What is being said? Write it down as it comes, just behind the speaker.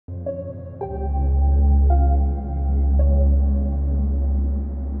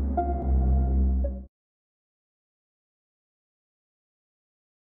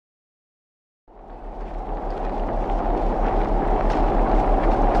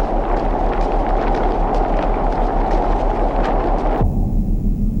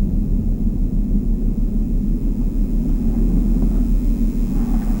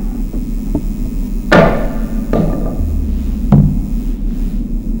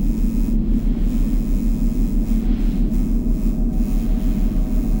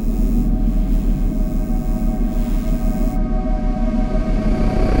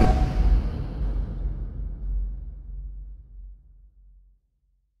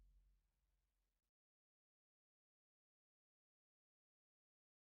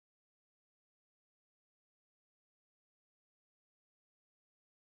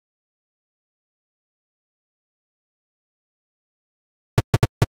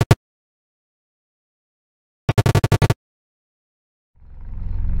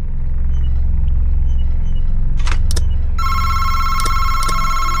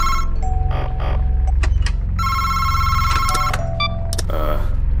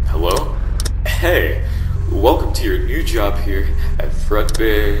Hey, welcome to your new job here at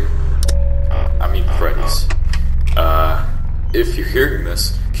Freddy's. If you're hearing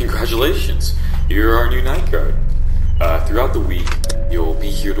this, congratulations, you're our new night guard. Throughout the week, you'll be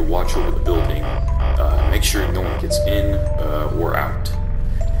here to watch over the building, make sure no one gets in or out.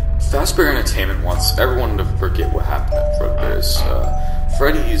 Fazbear Entertainment wants everyone to forget what happened at Freddy's.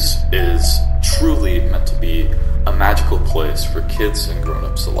 Freddy's is truly meant to be a magical place for kids and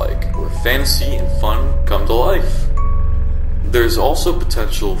grown-ups alike, where fantasy and fun come to life. There's also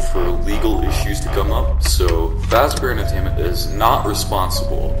potential for legal issues to come up, so Fazbear Entertainment is not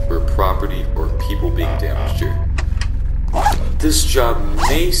responsible for property or people being damaged here. This job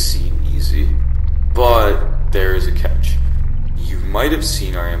may seem easy, but there is a catch. You might have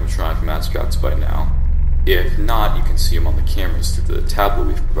seen our animatronic mascots by now. If not, you can see them on the cameras through the tablet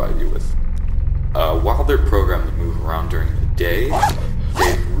we've provided you with. While they're programmed to move around during the day,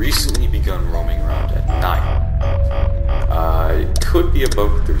 they've recently begun roaming around at night. It could be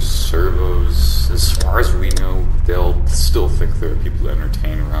about their servos. As far as we know, they'll still think there are people to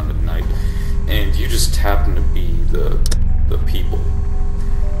entertain around at night, and you just happen to be the people.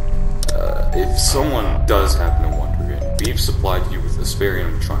 If someone does happen to wander in, we've supplied you with a spare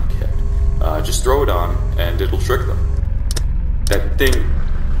animatronic head. Just throw it on, and it'll trick them. That thing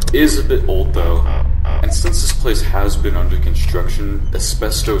is a bit old though, and since this place has been under construction,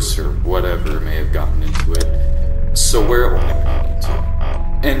 asbestos or whatever may have gotten into it, so we're only going to need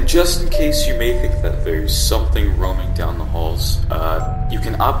to. And just in case you may think that there's something roaming down the halls, you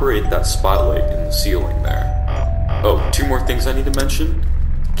can operate that spotlight in the ceiling there. Oh, two more things I need to mention.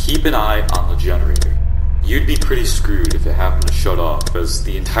 Keep an eye on the generator. You'd be pretty screwed if it happened to shut off, as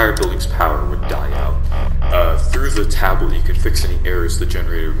the entire building's power would die out. Through the tablet, you can fix any errors the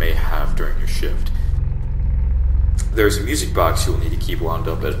generator may have during your shift. There's a music box you'll need to keep wound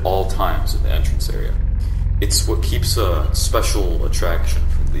up at all times in the entrance area. It's what keeps a special attraction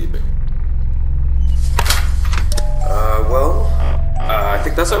from leaving. I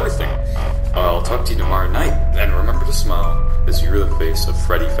think that's everything. I'll talk to you tomorrow night, and remember to smile as you're the face of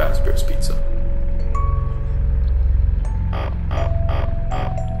Freddy Fazbear's Pizza.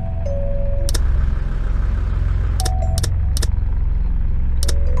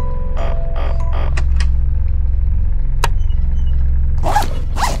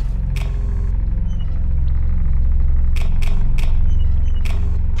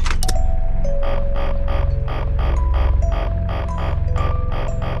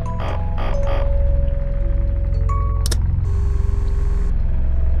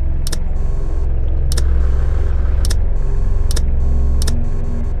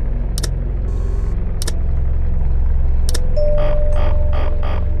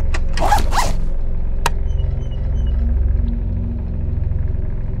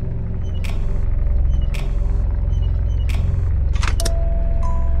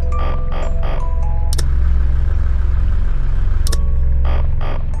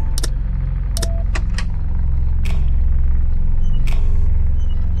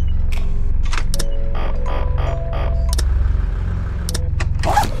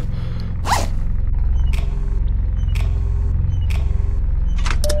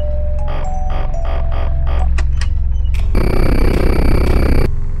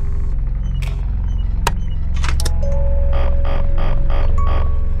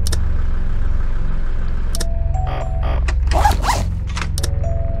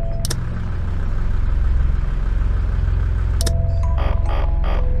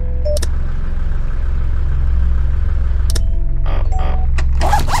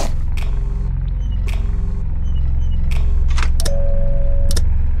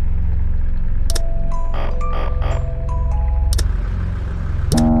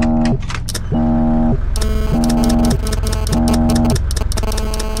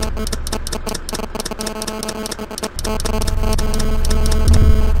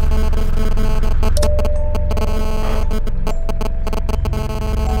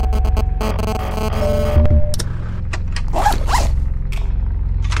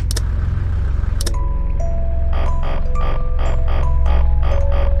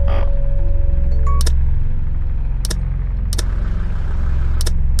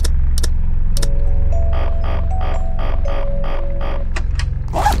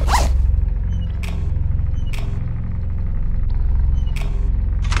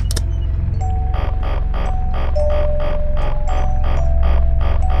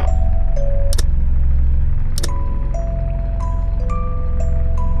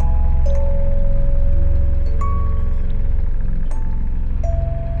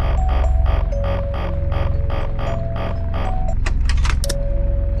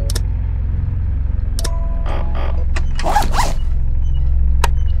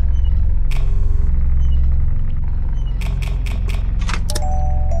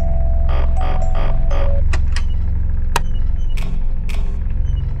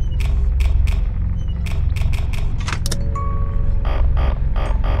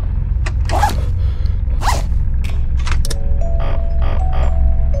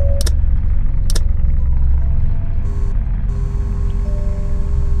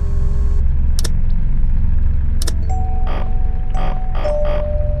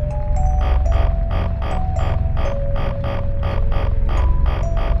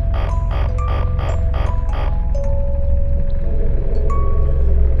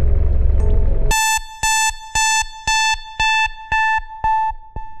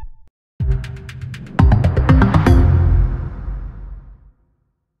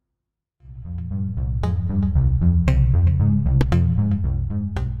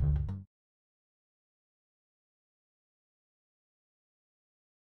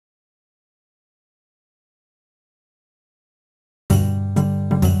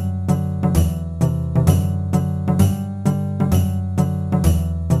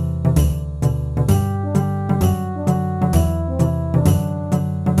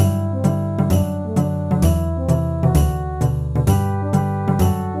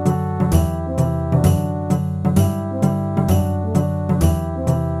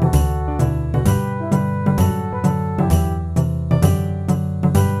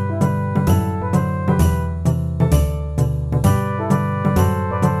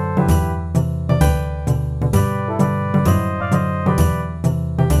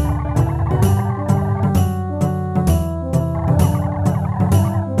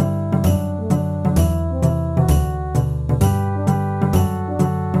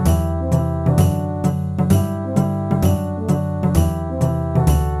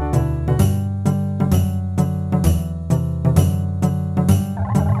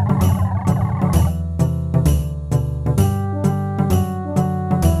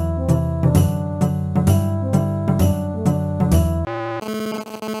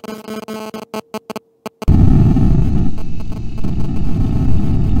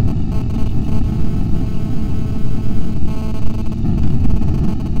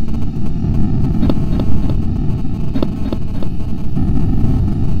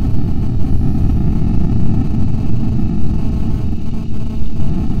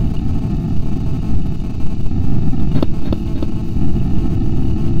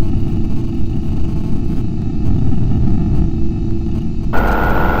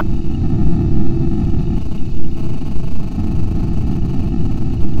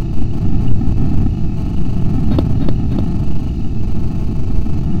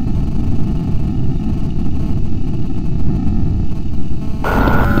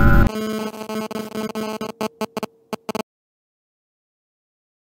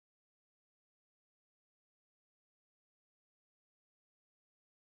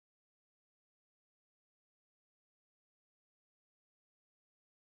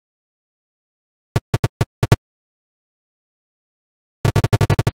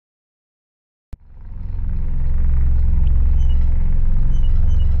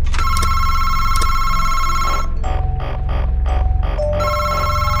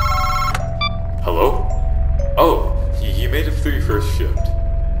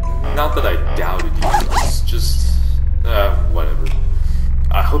 not that I doubted you, it's just... whatever.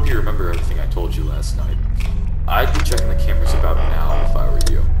 I hope you remember everything I told you last night. I'd be checking the cameras about now if I were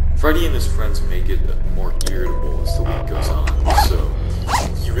you. Freddy and his friends may get more irritable as the week goes on, so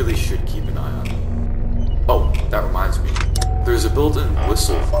you really should keep an eye on them. Oh, that reminds me. There's a built-in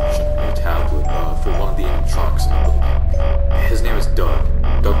whistle function in your tablet for one of the animatronics in the building. His name is Doug.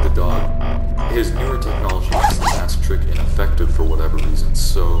 Doug the dog. His newer technology makes the mask trick ineffective for whatever reason,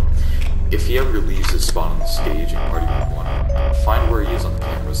 so if he ever leaves his spot on the stage in Party Room 1, find where he is on the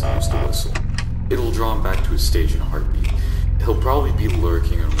cameras and use the whistle. It'll draw him back to his stage in a heartbeat. He'll probably be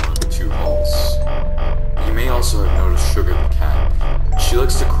lurking in one of the 2 halls. You may also have noticed Sugar the cat. She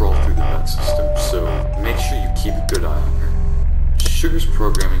likes to crawl through the vent system, so make sure you keep a good eye on her. Sugar's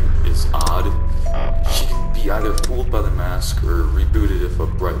programming is odd. She can be either fooled by the mask or rebooted if a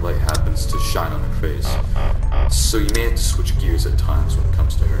bright light happens to shine on her face. So you may have to switch gears at times when it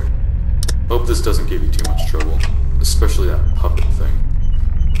comes to her. Hope this doesn't give you too much trouble, especially that puppet thing.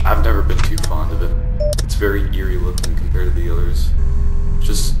 I've never been too fond of it. It's very eerie looking compared to the others.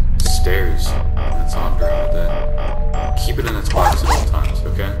 Just stares when it's on during the day. Keep it in its box at all times,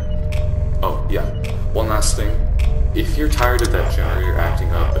 okay? Oh, yeah. One last thing. If you're tired of that generator acting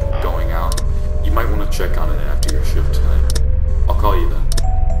up and going out, you might want to check on it after your shift tonight. I'll call you then.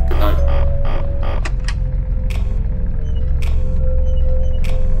 Good night.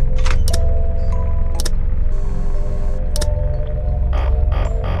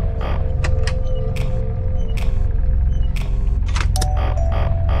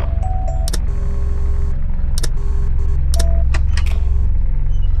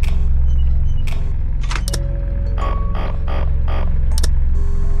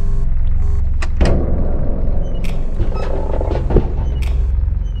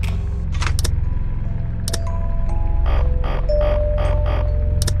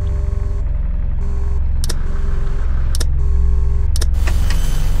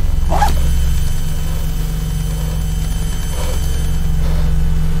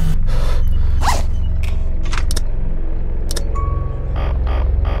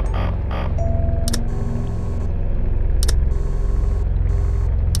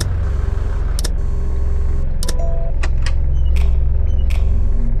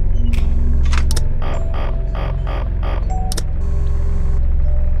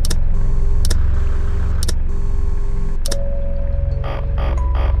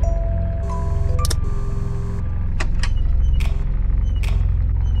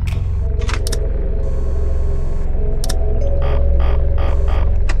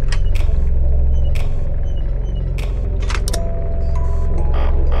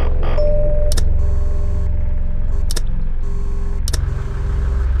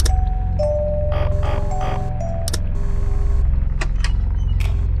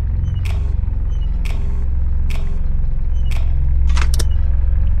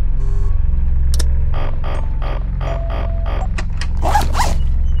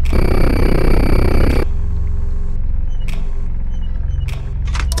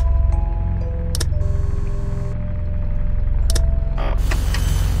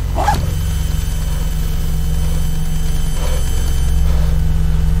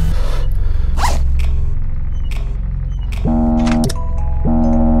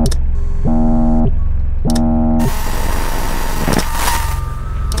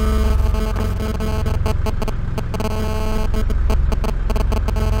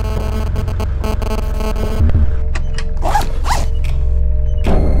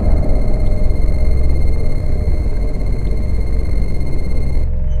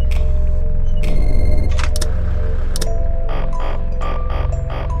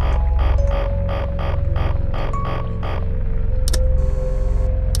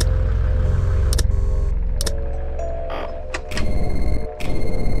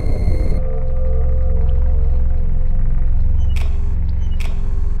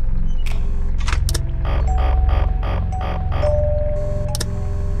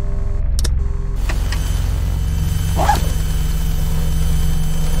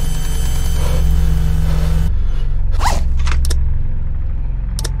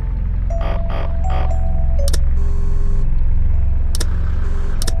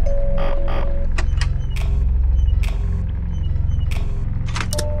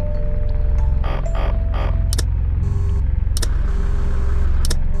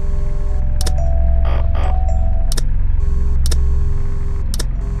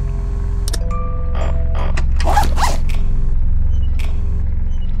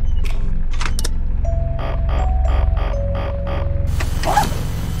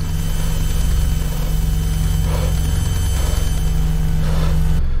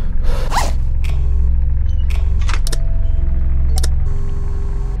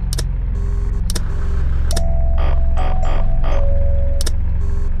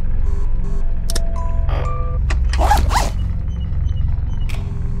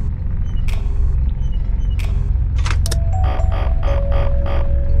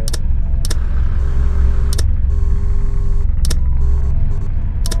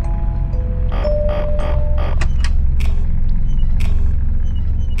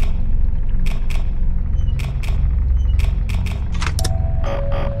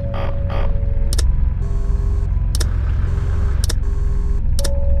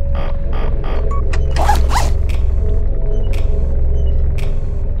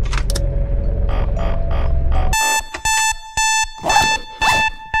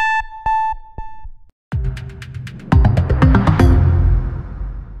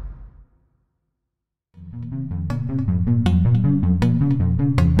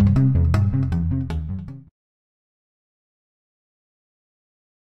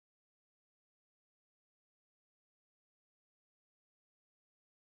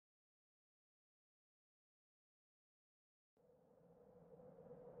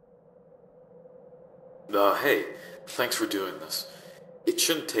 Hey, thanks for doing this. It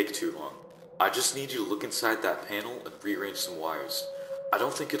shouldn't take too long. I just need you to look inside that panel and rearrange some wires. I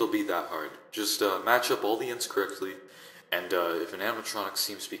don't think it'll be that hard. Just match up all the ends correctly, and if an animatronic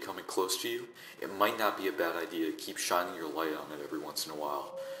seems to be coming close to you, it might not be a bad idea to keep shining your light on it every once in a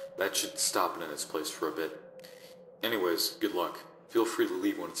while. That should stop it in its place for a bit. Anyways, good luck. Feel free to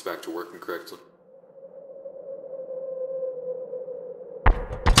leave when it's back to working correctly.